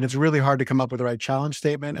 then it's really hard to come up with the right challenge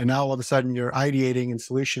statement. And now all of a sudden you're ideating and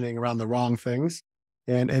solutioning around the wrong things.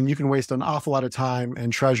 And you can waste an awful lot of time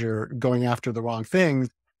and treasure going after the wrong things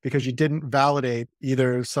because you didn't validate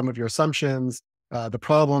either some of your assumptions, the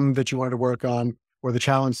problem that you wanted to work on, or the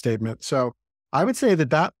challenge statement. So I would say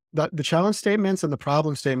that the challenge statements and the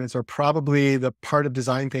problem statements are probably the part of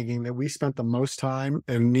design thinking that we spent the most time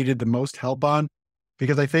and needed the most help on,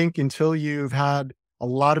 because I think until you've had a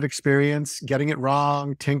lot of experience getting it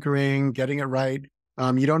wrong, tinkering, getting it right,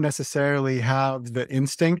 you don't necessarily have the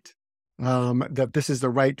instinct that this is the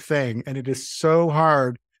right thing. And it is so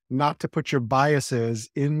hard not to put your biases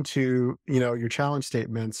into, your challenge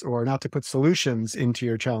statements, or not to put solutions into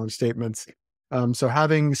your challenge statements. So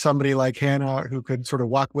having somebody like Hannah who could sort of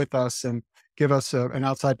walk with us and give us an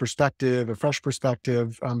outside perspective, a fresh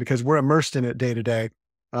perspective, because we're immersed in it day to day,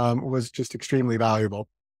 was just extremely valuable.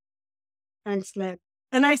 Thanks, Glenn.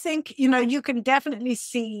 And I think, you can definitely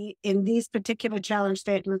see in these particular challenge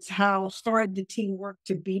statements how hard the team worked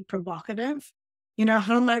to be provocative.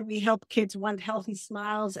 How might we help kids want healthy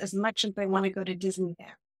smiles as much as they want to go to Disneyland?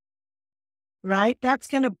 Right? That's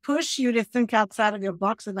going to push you to think outside of your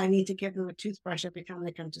box, and I need to give them a toothbrush every time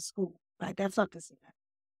they come to school. Right? That's not the same.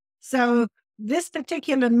 So this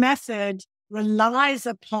particular method relies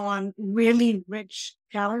upon really rich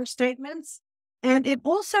challenge statements. And it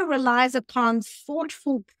also relies upon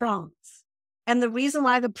thoughtful prompts. And the reason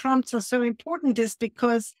why the prompts are so important is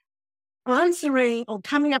because answering or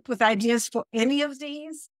coming up with ideas for any of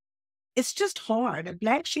these, it's just hard. A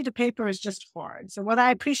blank sheet of paper is just hard. So what I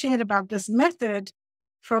appreciate about this method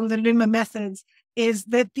from the Luma methods is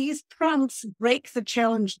that these prompts break the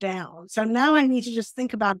challenge down. So now I need to just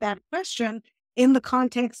think about that question in the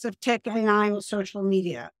context of tech, AI, or social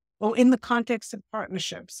media, or in the context of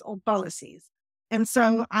partnerships or policies. And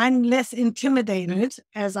so I'm less intimidated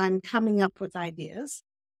as I'm coming up with ideas.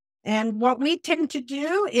 And what we tend to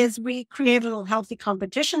do is we create a little healthy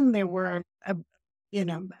competition. There were,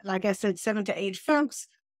 like I said, 7 to 8 folks.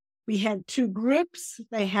 We had 2 groups.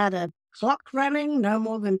 They had a clock running, no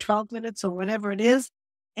more than 12 minutes or whatever it is.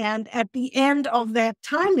 And at the end of that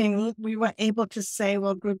timing, we were able to say,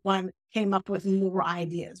 well, group 1 came up with more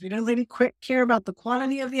ideas. We don't really care about the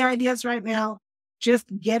quality of the ideas right now. Just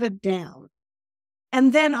get it down.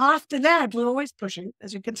 And then after that, we're always pushing,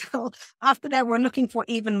 as you can tell. After that, we're looking for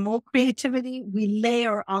even more creativity. We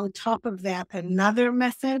layer on top of that another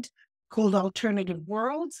method called alternative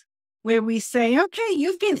worlds, where we say, okay,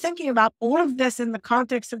 you've been thinking about all of this in the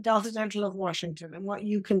context of Delta Dental of Washington and what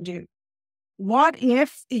you can do. What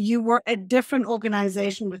if you were a different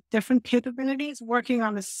organization with different capabilities working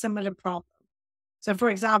on a similar problem? So, for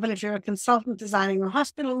example, if you're a consultant designing a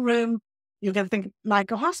hospital room, you can think like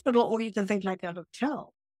a hospital, or you can think like a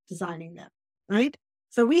hotel designing that, right?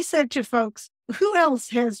 So we said to folks, who else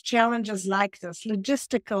has challenges like this?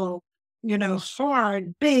 Logistical,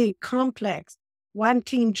 hard, big, complex. One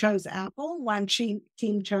team chose Apple, one team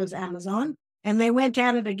chose Amazon, and they went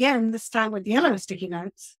at it again, this time with yellow sticky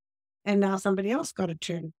notes. And now somebody else got a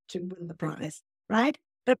turn to win the prize, right?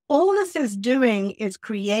 But all this is doing is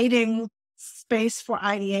creating space for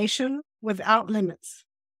ideation without limits.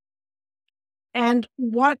 And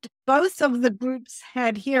what both of the groups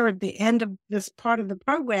had here at the end of this part of the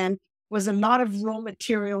program was a lot of raw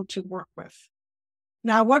material to work with.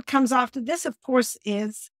 Now, what comes after this, of course,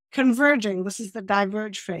 is converging. This is the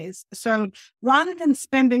diverge phase. So rather than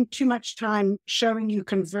spending too much time showing you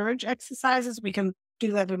converge exercises, we can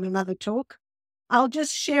do that in another talk. I'll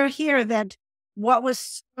just share here that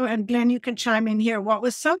and Glenn, you can chime in here, what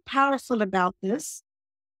was so powerful about this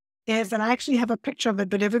is, and I actually have a picture of it,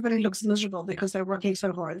 but everybody looks miserable because they're working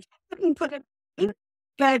so hard. I can put it in.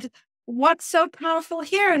 But what's so powerful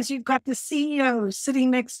here is you've got the CEO sitting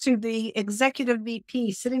next to the executive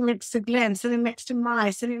VP, sitting next to Glenn, sitting next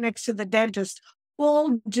to sitting next to the dentist,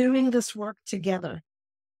 all doing this work together.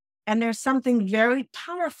 And there's something very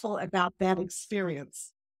powerful about that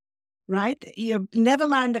experience, right? You never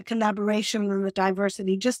mind the collaboration and the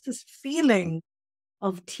diversity, just this feeling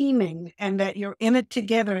of teaming and that you're in it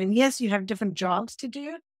together. And yes, you have different jobs to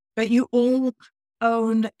do, but you all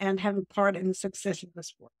own and have a part in the success of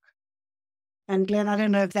this work. And Glenn, I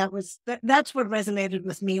don't know if that's what resonated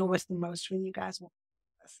with me or was the most when you guys were.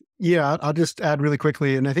 Yeah, I'll just add really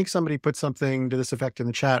quickly. And I think somebody put something to this effect in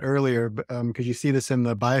the chat earlier, because you see this in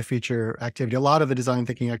the biofeature activity, a lot of the design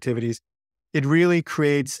thinking activities, it really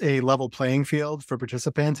creates a level playing field for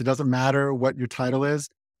participants. It doesn't matter what your title is.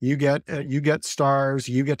 You get stars,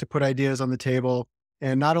 you get to put ideas on the table.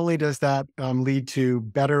 And not only does that lead to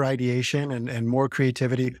better ideation and more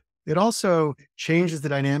creativity, it also changes the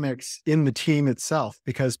dynamics in the team itself,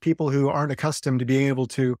 because people who aren't accustomed to being able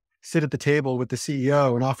to sit at the table with the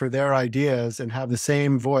CEO and offer their ideas and have the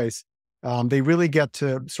same voice, they really get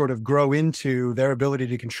to sort of grow into their ability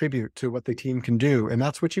to contribute to what the team can do. And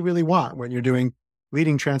that's what you really want when you're doing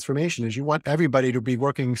leading transformation, is you want everybody to be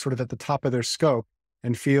working sort of at the top of their scope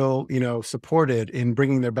and feel, supported in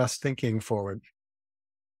bringing their best thinking forward.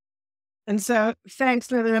 And so,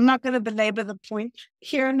 thanks, Lily. I'm not going to belabor the point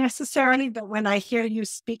here necessarily, but when I hear you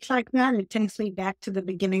speak like that, it takes me back to the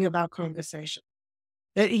beginning of our conversation.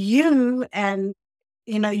 That you're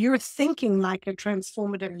thinking like a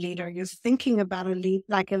transformative leader. You're thinking about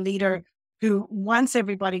like a leader who wants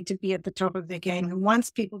everybody to be at the top of their game, who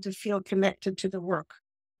wants people to feel connected to the work,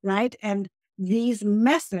 right? And these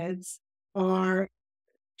methods are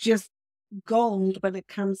just gold when it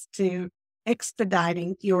comes to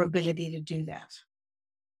expediting your ability to do that.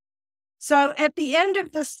 So at the end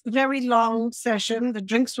of this very long session, the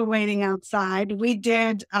drinks were waiting outside. We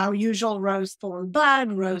did our usual rose, thorn,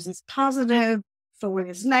 bud. Rose is positive, thorn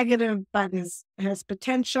is negative, bud has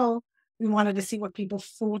potential. We wanted to see what people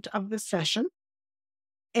thought of the session.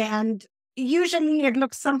 And usually it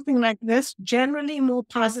looks something like this, generally more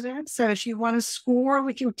positive. So if you want to score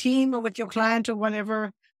with your team or with your client or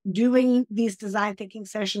whatever, doing these design thinking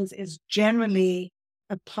sessions is generally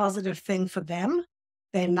a positive thing for them.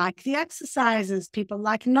 They like the exercises. People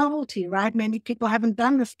like novelty, right? Many people haven't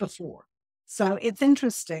done this before. So it's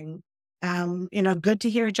interesting. Good to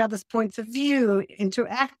hear each other's points of view,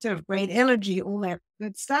 interactive, great energy, all that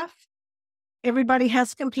good stuff. Everybody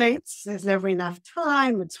has complaints. There's never enough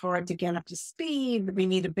time. It's hard to get up to speed. We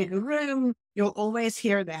need a bigger room. You'll always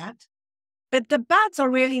hear that. But the buts are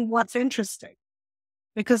really what's interesting,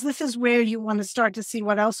 because this is where you want to start to see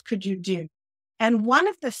what else could you do. And one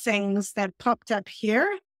of the things that popped up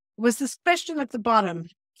here was this question at the bottom.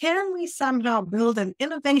 Can we somehow build an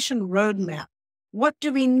innovation roadmap? What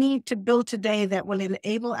do we need to build today that will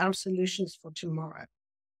enable our solutions for tomorrow?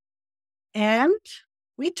 And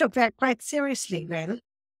we took that quite seriously then.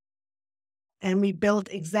 And we built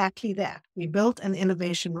exactly that. We built an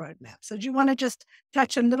innovation roadmap. So do you want to just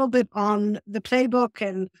touch a little bit on the playbook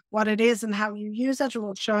and what it is and how you use it?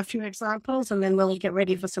 We'll show a few examples and then we'll get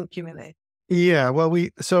ready for some Q&A. Yeah, well,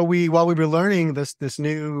 while we were learning this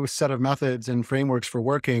new set of methods and frameworks for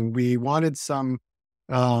working, we wanted some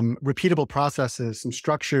repeatable processes, some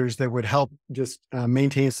structures that would help just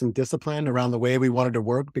maintain some discipline around the way we wanted to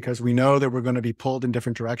work, because we know that we're going to be pulled in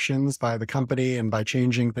different directions by the company and by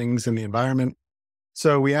changing things in the environment.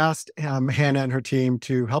 So we asked Hannah and her team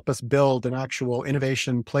to help us build an actual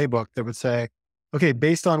innovation playbook that would say, okay,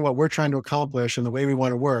 based on what we're trying to accomplish and the way we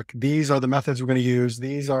want to work, these are the methods we're going to use.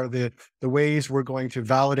 These are the ways we're going to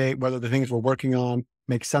validate whether the things we're working on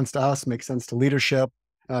make sense to us, make sense to leadership.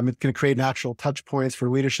 It's going to create natural touch points for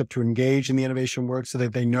leadership to engage in the innovation work so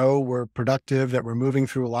that they know we're productive, that we're moving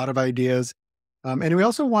through a lot of ideas. And we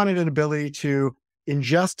also wanted an ability to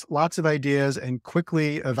ingest lots of ideas and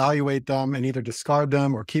quickly evaluate them and either discard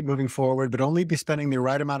them or keep moving forward, but only be spending the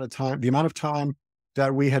right amount of time, the amount of time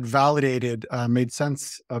that we had validated made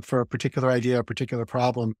sense for a particular idea, a particular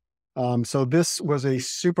problem. So this was a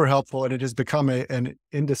super helpful, and it has become an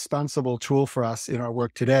indispensable tool for us in our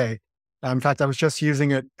work today. In fact, I was just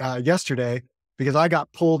using it yesterday because I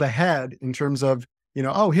got pulled ahead in terms of,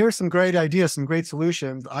 oh, here's some great ideas, some great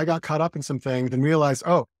solutions. I got caught up in some things and realized,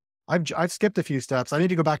 oh, I've skipped a few steps. I need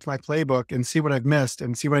to go back to my playbook and see what I've missed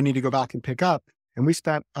and see what I need to go back and pick up. And we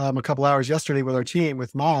spent a couple hours yesterday with our team,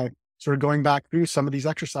 with Mai, sort of going back through some of these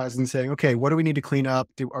exercises and saying, okay, what do we need to clean up?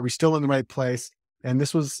 Are we still in the right place? And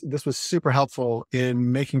this was super helpful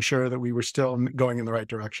in making sure that we were still going in the right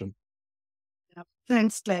direction. Yep.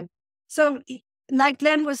 Thanks, Glenn. So like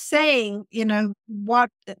Glenn was saying,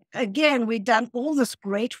 again, we've done all this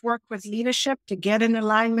great work with leadership to get in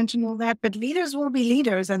alignment and all that, but leaders will be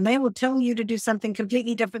leaders and they will tell you to do something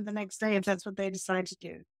completely different the next day if that's what they decide to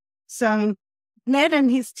do. So Ned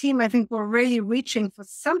and his team, I think, were really reaching for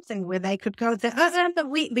something where they could go, but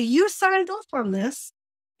you signed off on this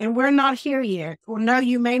and we're not here yet. Or no,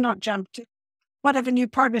 you may not jump to whatever new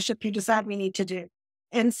partnership you decide we need to do.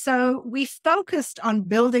 And so we focused on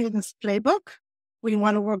building this playbook. We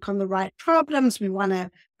want to work on the right problems. We want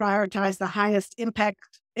to prioritize the highest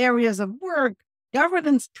impact areas of work,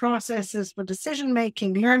 governance processes for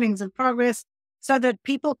decision-making, learnings and progress, so that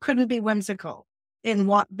people couldn't be whimsical in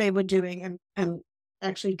what they were doing and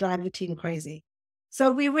actually drive the team crazy.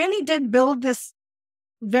 So we really did build this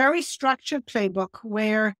very structured playbook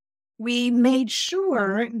where we made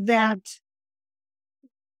sure that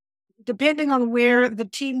depending on where the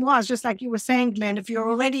team was, just like you were saying, Glenn, if you're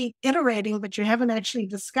already iterating, but you haven't actually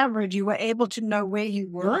discovered, you were able to know where you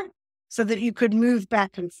were so that you could move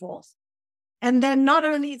back and forth. And then not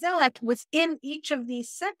only that, within each of these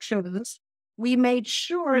sections, we made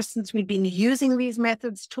sure, since we've been using these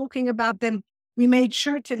methods, talking about them, we made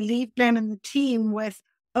sure to leave Glenn and the team with,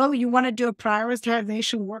 oh, you want to do a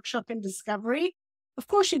prioritization workshop in discovery? Of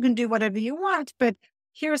course, you can do whatever you want, but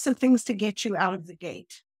here are some things to get you out of the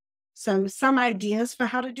gate. So some ideas for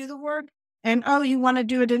how to do the work. And, oh, you want to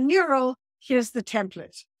do it in Neural? Here's the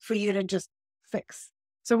template for you to just fix.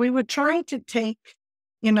 So we were trying to take,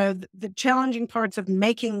 the challenging parts of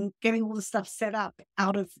getting all the stuff set up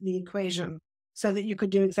out of the equation so that you could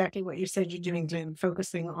do exactly what you said you're doing, Glenn,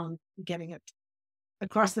 focusing on getting it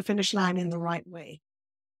across the finish line in the right way.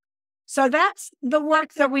 So that's the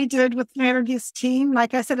work that we did with Glenn and his team.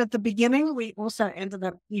 Like I said at the beginning, we also ended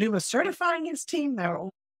up Luma certifying his team. They're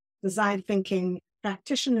all design thinking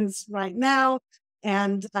practitioners right now.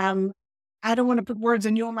 And I don't want to put words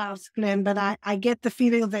in your mouth, Glenn, but I get the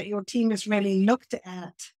feeling that your team is really looked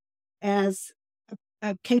at as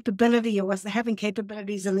a capability, or as having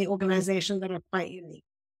capabilities in the organization that are quite unique.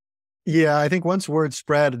 Yeah, I think once word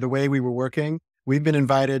spread the way we were working, we've been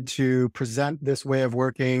invited to present this way of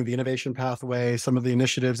working, the innovation pathway, some of the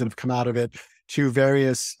initiatives that have come out of it to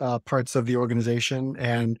various parts of the organization.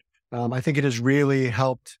 And I think it has really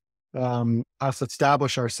helped us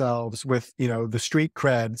establish ourselves with, the street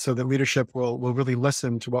cred so that leadership will really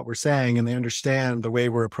listen to what we're saying and they understand the way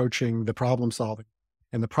we're approaching the problem solving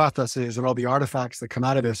and the processes and all the artifacts that come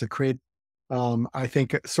out of this. It create, I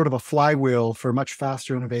think, sort of a flywheel for much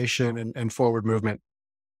faster innovation and forward movement.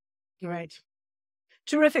 Right.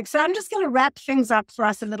 Terrific. So I'm just going to wrap things up for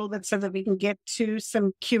us a little bit so that we can get to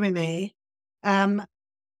some Q&A.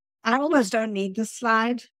 I almost don't need this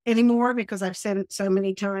slide anymore because I've said it so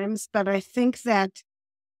many times, but I think that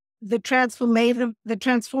the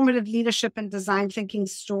transformative leadership and design thinking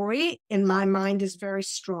story in my mind is very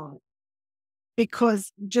strong,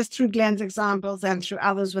 because just through Glenn's examples and through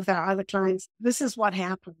others with our other clients, this is what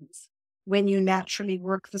happens when you naturally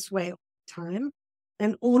work this way all the time.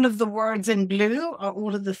 And all of the words in blue are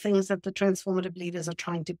all of the things that the transformative leaders are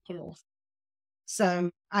trying to pull off. So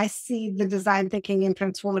I see the design thinking and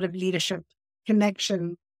transformative leadership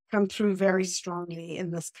connection come through very strongly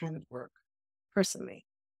in this kind of work, personally.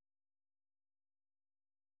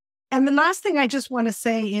 And the last thing I just want to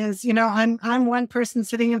say is, I'm one person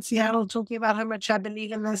sitting in Seattle talking about how much I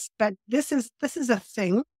believe in this, but this is a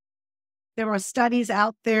thing. There are studies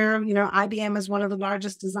out there. IBM is one of the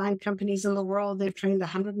largest design companies in the world. They've trained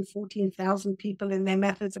 114,000 people in their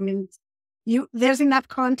methods. I mean, there's enough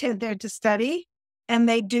content there to study, and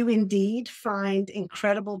they do indeed find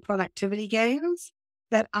incredible productivity gains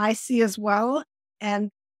that I see as well.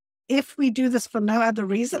 And if we do this for no other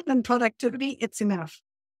reason than productivity, it's enough.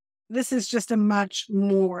 This is just a much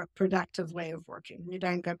more productive way of working. We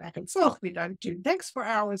don't go back and forth. We don't do next for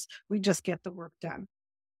hours. We just get the work done.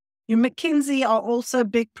 McKinsey are also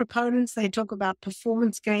big proponents. They talk about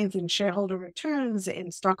performance gains in shareholder returns,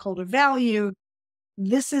 in stockholder value.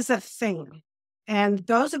 This is a thing. And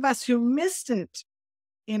those of us who missed it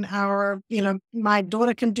in our, my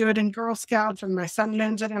daughter can do it in Girl Scouts, and my son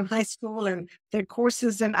learns it in high school, and their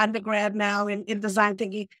courses in undergrad now in design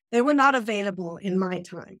thinking, they were not available in my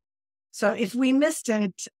time. So if we missed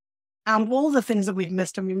it, all the things that we've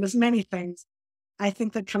missed, and we missed many things, I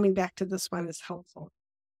think that coming back to this one is helpful,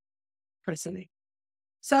 personally.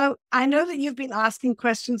 So I know that you've been asking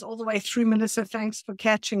questions all the way through, Melissa. Thanks for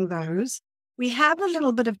catching those. We have a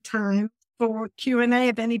little bit of time for Q&A.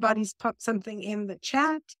 If anybody's popped something in the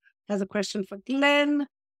chat, has a question for Glenn,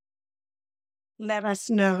 let us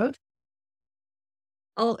know.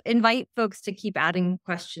 I'll invite folks to keep adding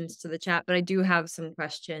questions to the chat, but I do have some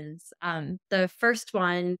questions. The first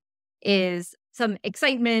one is some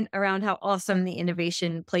excitement around how awesome the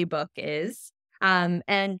innovation playbook is.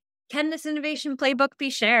 And can this innovation playbook be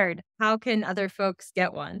shared? How can other folks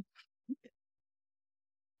get one?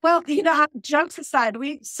 Well, jokes aside,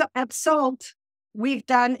 at SALT, we've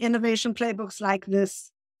done innovation playbooks like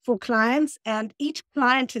this for clients, and each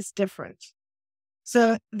client is different.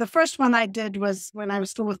 So the first one I did was when I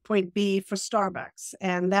was still with Point B for Starbucks.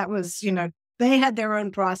 And that was, they had their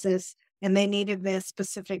own process and they needed their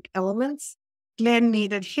specific elements. Glenn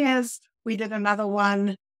needed his. We did another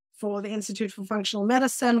one for the Institute for Functional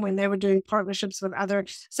Medicine when they were doing partnerships with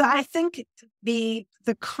others. So I think the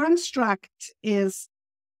construct is,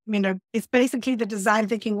 it's basically the design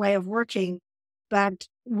thinking way of working, but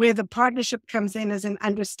where the partnership comes in is in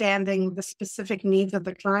understanding the specific needs of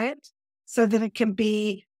the client, so that it can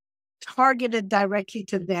be targeted directly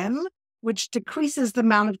to them, which decreases the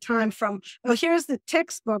amount of time from, here's the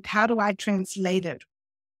textbook, how do I translate it?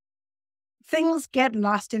 Things get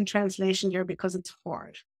lost in translation here because it's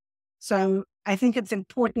hard. So I think it's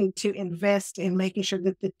important to invest in making sure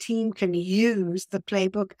that the team can use the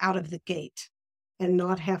playbook out of the gate and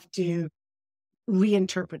not have to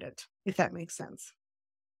reinterpret it, if that makes sense.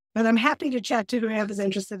 But I'm happy to chat to whoever's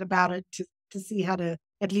interested about it to see how to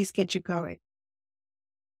at least get you going.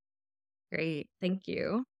 Great. Thank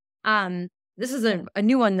you. This is a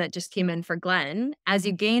new one that just came in for Glenn. As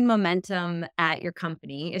you gain momentum at your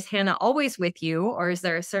company, is Hannah always with you, or is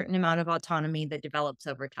there a certain amount of autonomy that develops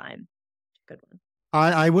over time? Good one.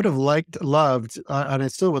 I would have loved, and I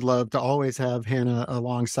still would love to always have Hannah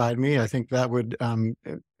alongside me. I think that would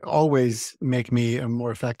always make me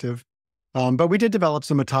more effective. But we did develop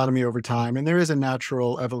some autonomy over time, and there is a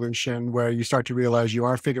natural evolution where you start to realize you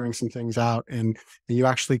are figuring some things out, and you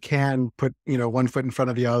actually can put, one foot in front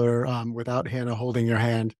of the other without Hannah holding your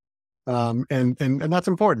hand. And that's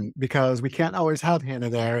important because we can't always have Hannah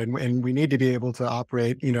there, and we need to be able to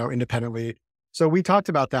operate, independently. So we talked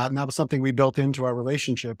about that, and that was something we built into our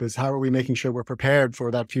relationship: is how are we making sure we're prepared for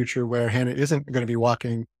that future where Hannah isn't going to be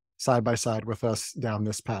walking side by side with us down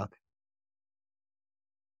this path.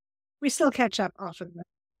 We still catch up often.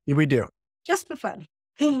 Yeah, we do. Just for fun.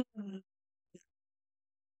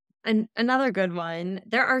 And another good one.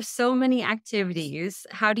 There are so many activities.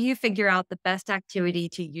 How do you figure out the best activity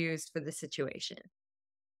to use for the situation?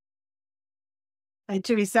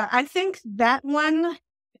 So I think that one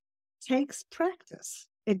takes practice.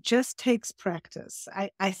 It just takes practice.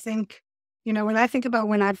 I think, when I think about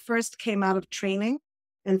when I first came out of training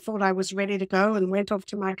and thought I was ready to go and went off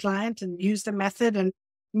to my client and used a method and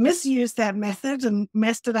misused that method and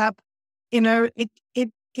messed it up,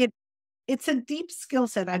 it's a deep skill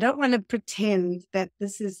set. I don't want to pretend that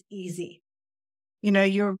this is easy.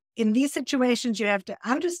 You're in these situations, you have to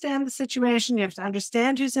understand the situation. You have to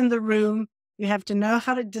understand who's in the room. You have to know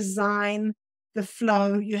how to design the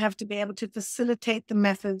flow. You have to be able to facilitate the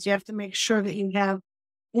methods. You have to make sure that you have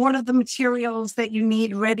all of the materials that you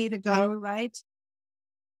need ready to go, right?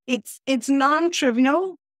 It's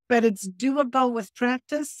non-trivial, but it's doable with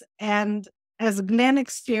practice. And as Glenn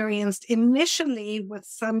experienced, initially with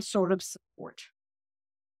some sort of support.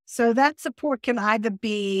 So that support can either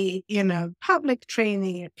be, public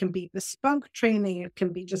training, it can be bespoke training, it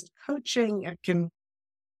can be just coaching, it can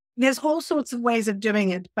there's all sorts of ways of doing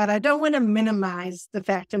it, but I don't want to minimize the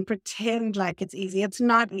fact and pretend like it's easy. It's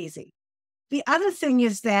not easy. The other thing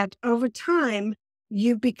is that over time,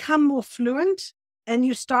 you become more fluent and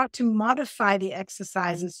you start to modify the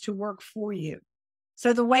exercises to work for you.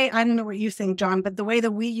 So the way, I don't know what you think, John, but the way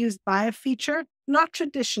that we use BioFeature, not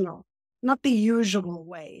traditional, not the usual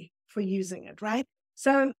way for using it, right?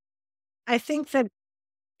 So I think that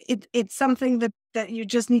it's something that you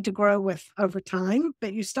just need to grow with over time,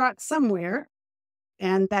 but you start somewhere,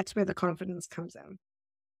 and that's where the confidence comes in.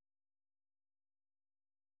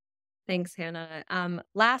 Thanks, Hannah.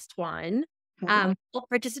 Last one. Will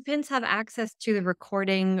participants have access to the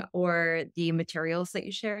recording or the materials that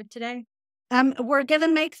you shared today? We're going to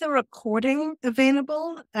make the recording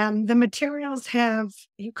available. The materials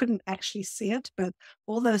you couldn't actually see it, but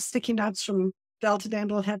all those sticky notes from Delta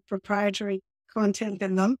Dental have proprietary content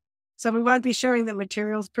in them. So we won't be sharing the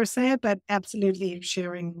materials per se, but absolutely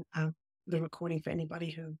sharing the recording for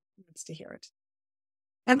anybody who wants to hear it.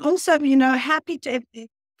 And also, happy to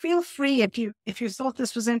feel free if you thought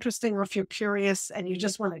this was interesting, or if you're curious and you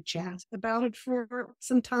just want to chat about it for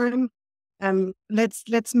some time.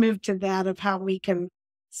 Let's move to that of how we can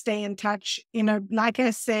stay in touch. Like I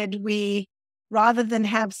said, we, rather than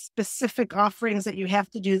have specific offerings that you have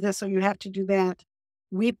to do this or you have to do that,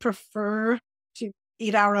 we prefer to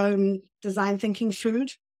eat our own design thinking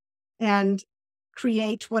food and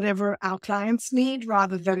create whatever our clients need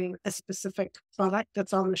rather than a specific product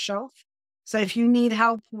that's on the shelf. So if you need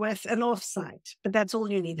help with an offsite, but that's all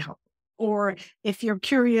you need help, or if you're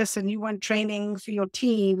curious and you want training for your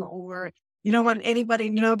team, or you don't want anybody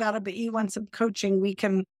to know about it, but you want some coaching, we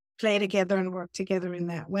can play together and work together in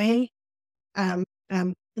that way.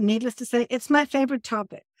 Needless to say, it's my favorite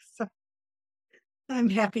topic. So I'm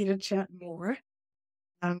happy to chat more.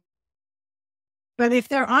 But if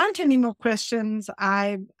there aren't any more questions,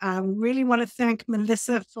 I really want to thank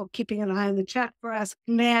Melissa for keeping an eye on the chat for us.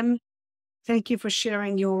 Glenn, thank you for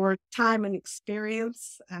sharing your time and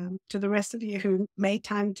experience. To the rest of you who made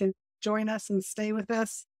time to join us and stay with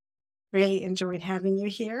us, really enjoyed having you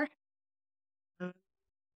here.